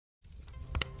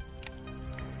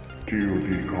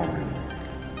GOD coming.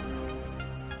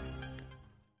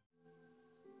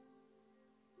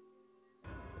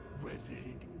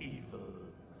 Resident Evil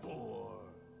 4.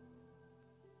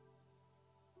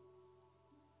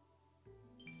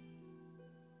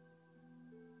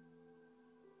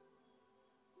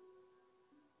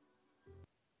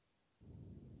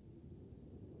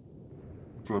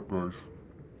 What's up guys?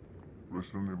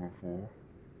 Resident Evil 4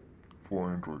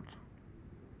 for Android.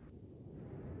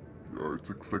 Yeah, it's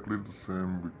exactly the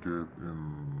same we get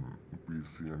in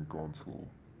PC and console.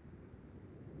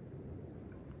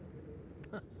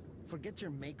 Forget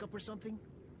your makeup or something?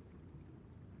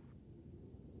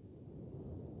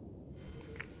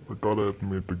 I gotta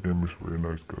admit the game is very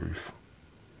nice guys.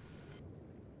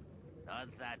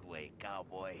 Not that way,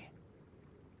 cowboy.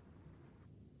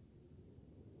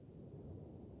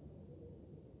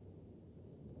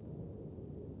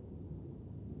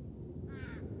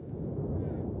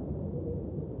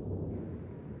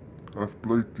 I've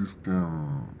played this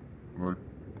game like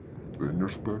 10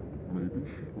 years back maybe,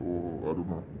 or I don't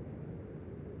know,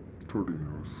 13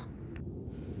 years.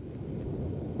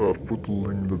 I've put the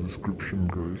link in the description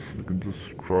guys, you can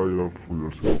just try it out for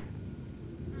yourself.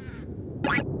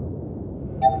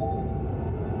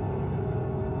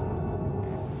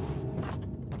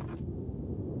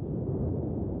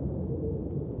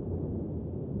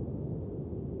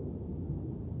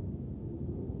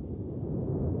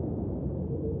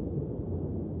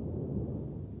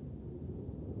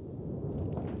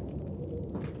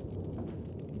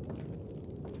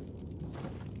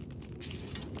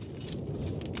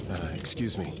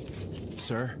 Excuse me,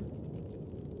 sir?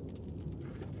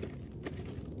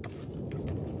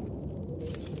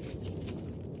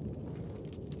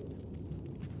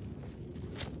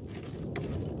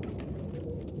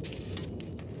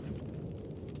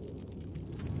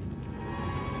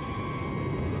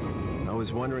 I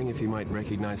was wondering if you might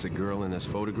recognize the girl in this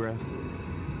photograph?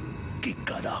 ¿Qué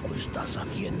carajo estás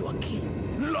haciendo aquí?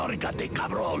 ¡Lárgate,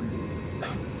 cabrón!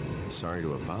 Sorry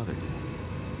to have bothered you.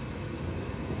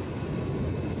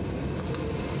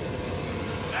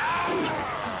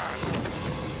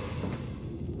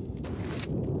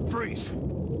 Freeze!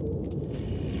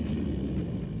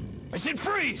 I said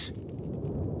freeze!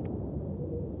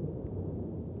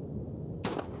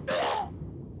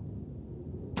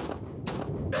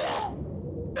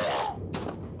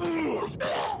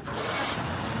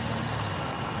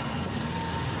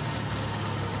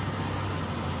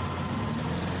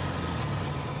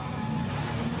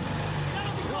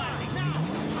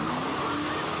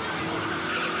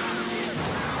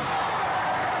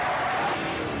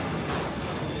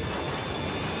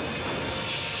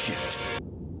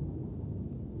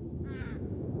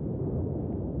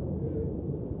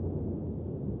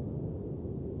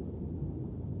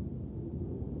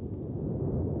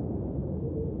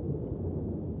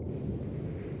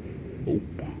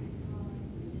 Nope.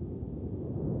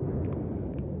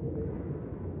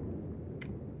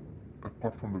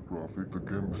 Apart from the graphic, the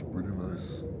game is pretty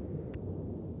nice.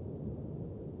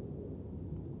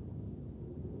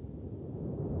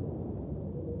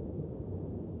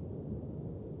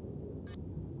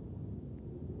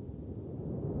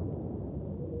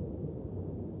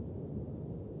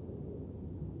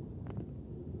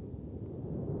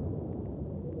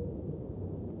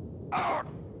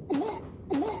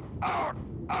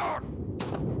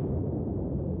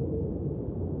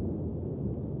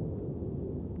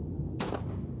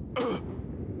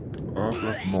 As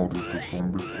I've noticed, the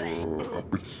zombies are a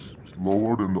bit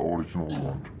slower than the original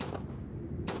one.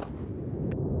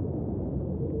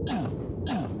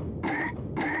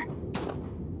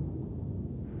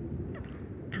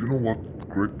 Do you know what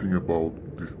great thing about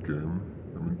this game,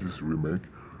 I mean this remake,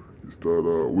 is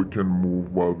that we can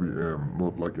move while we aim,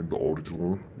 not like in the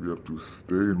original. We have to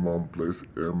stay in one place,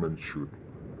 aim and shoot.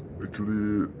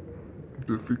 Actually,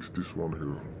 they fixed this one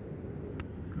here.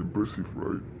 Impressive,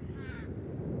 right?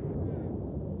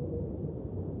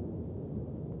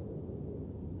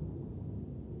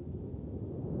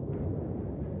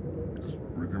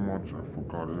 Pretty much I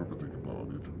forgot everything about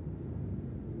it.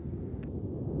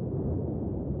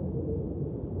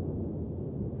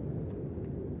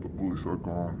 The police are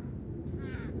gone.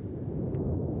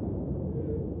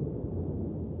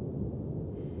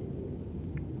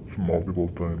 Multiple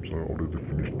times I already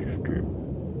finished this game.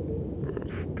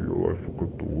 Still I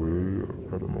forgot the way,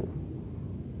 I don't know.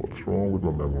 What's wrong with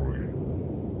my memory?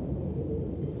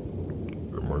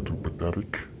 Am I too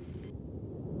pathetic?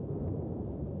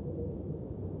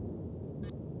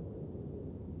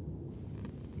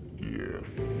 Yes.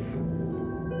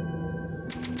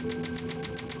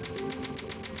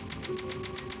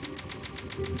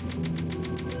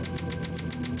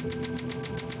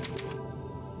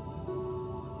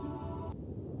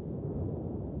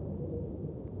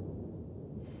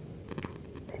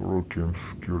 game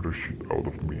scared the shit out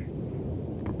of me,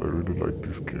 but I really like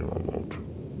this game a lot.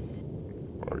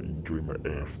 I enjoy my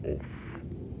ass off.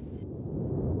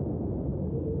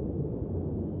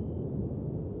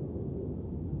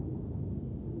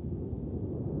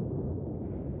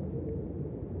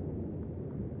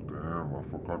 Damn, I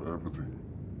forgot everything.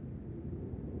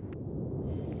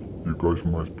 You guys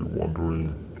must be wondering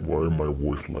why my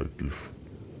voice like this.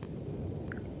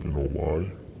 You know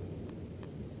why?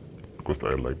 Because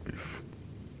I like this.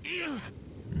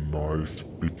 Nice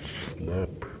bitch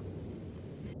slap.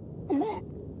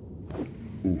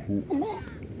 Ooh-hoo.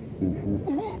 Ooh-hoo.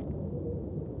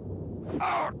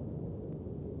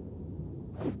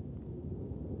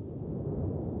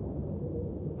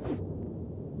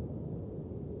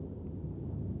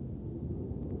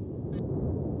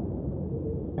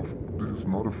 This is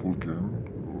not a full game.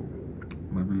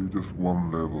 Maybe just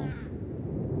one level.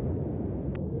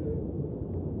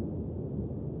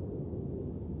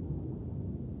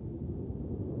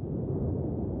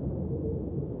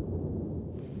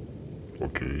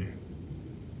 Okay.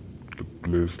 The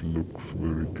place looks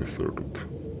very deserted.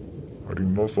 I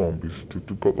didn't know zombies. They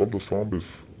took out all the zombies.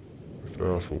 These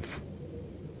assholes.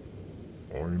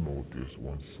 I know there's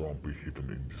one zombie hidden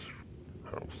in this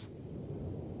house.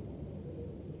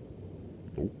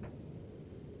 Nope.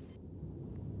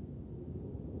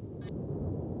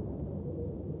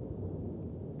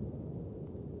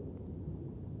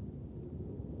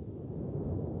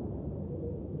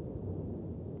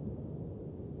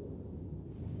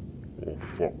 Oh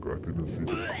fuck, I didn't see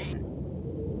that coming.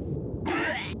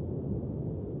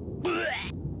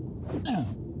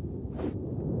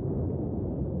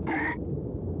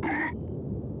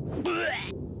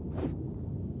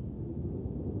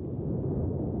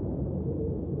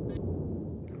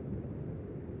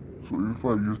 So if I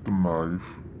use the knife,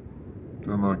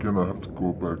 then again I have to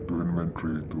go back to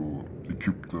inventory to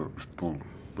equip the pistol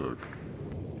back.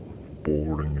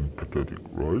 Boring and pathetic,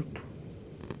 right?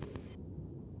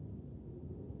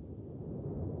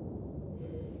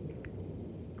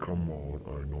 Come on,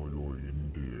 I know you're in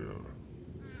there.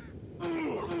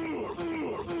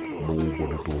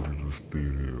 Nobody told you to stay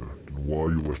there. Then why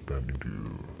you were standing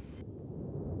there?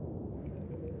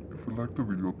 If you like the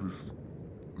video, please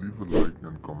leave a like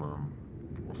and comment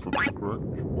or subscribe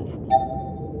if possible.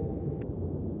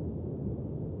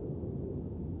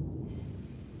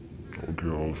 Okay,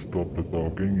 I'll stop the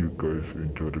talking. You guys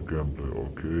enjoy the gameplay,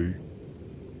 okay?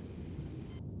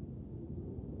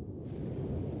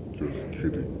 Just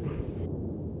kidding.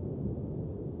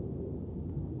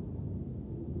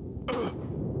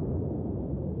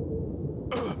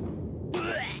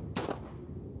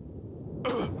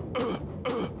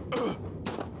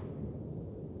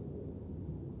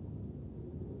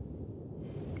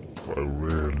 I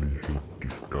really hate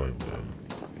this guy, man.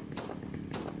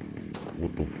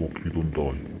 What the fuck, he don't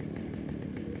die?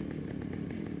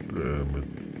 Damn it.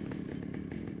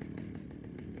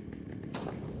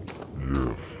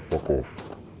 Yes, fuck off.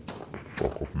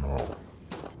 Fuck off now.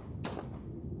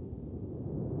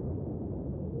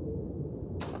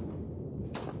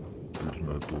 Didn't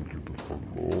I told you to fuck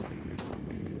off?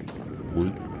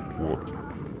 Wait, what?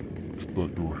 Is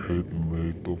that your head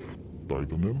made of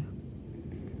titanium?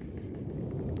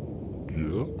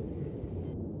 Yeah?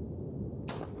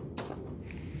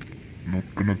 Not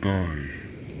gonna die.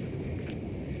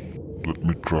 Let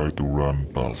me try to run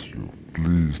past you.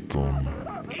 Please don't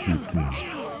hit me.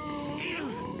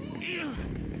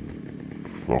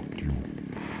 Fuck you.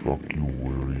 Fuck you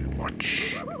very much.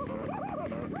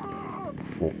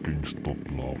 Fucking stop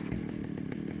laughing.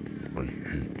 I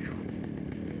hate you.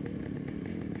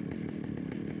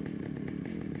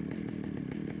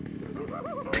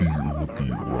 POD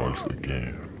rise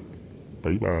again.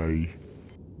 Bye bye.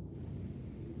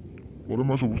 What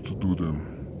am I supposed to do then?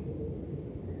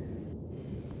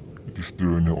 Is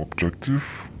there any objective?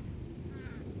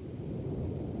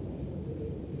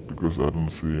 Because I don't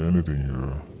see anything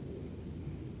here.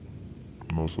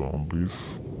 No zombies.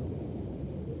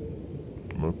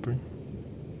 Nothing.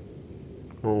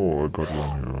 Oh, I got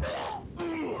one here.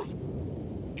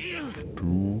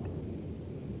 Two.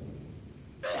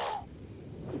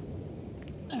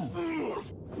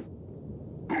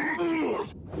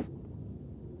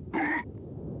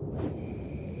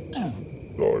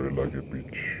 Die like a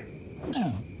bitch.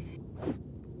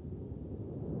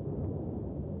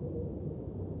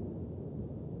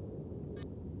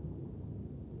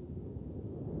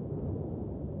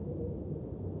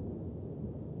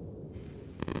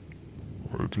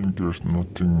 I think there's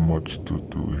nothing much to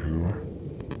do here.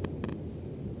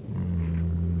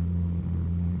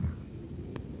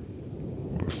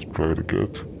 Let's try it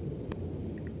again.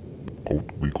 Out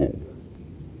we go.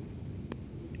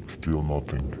 Still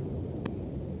nothing.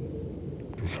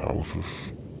 Just houses.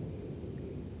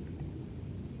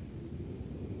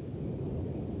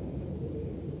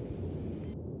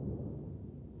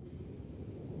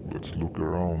 Let's look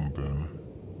around then.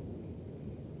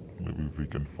 Maybe we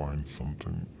can find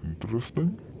something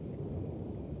interesting.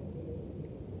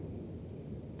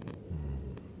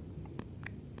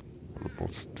 What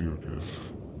about staircase?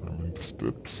 I mean the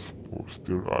steps or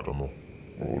stair, I don't know.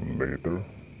 Or later.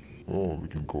 Oh, we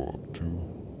can go up too.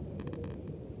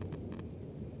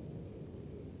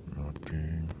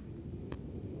 Nothing.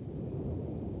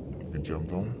 We can jump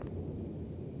down.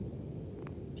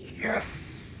 Yes!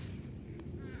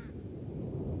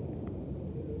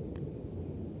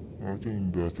 I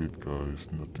think that's it, guys.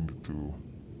 Nothing to do.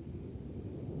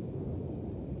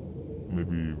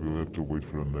 Maybe we'll have to wait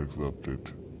for the next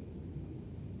update.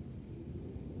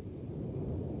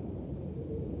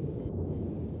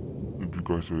 If you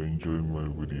guys are enjoying my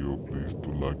video, please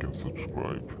do like and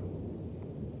subscribe.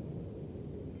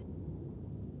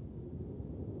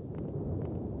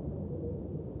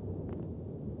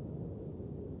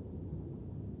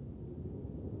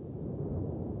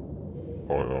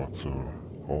 I asked her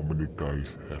how many guys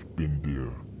have been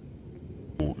there.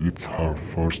 Oh, it's her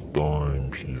first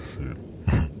time, she said.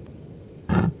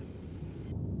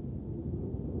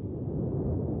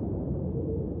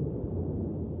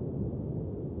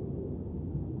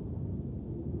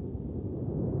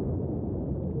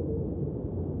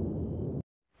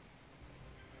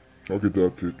 Okay,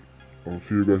 that's it. I'll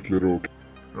see you guys later, okay?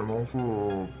 And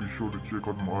also, be sure to check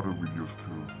out my other videos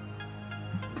too.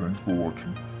 Thanks for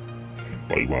watching.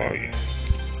 Bye bye.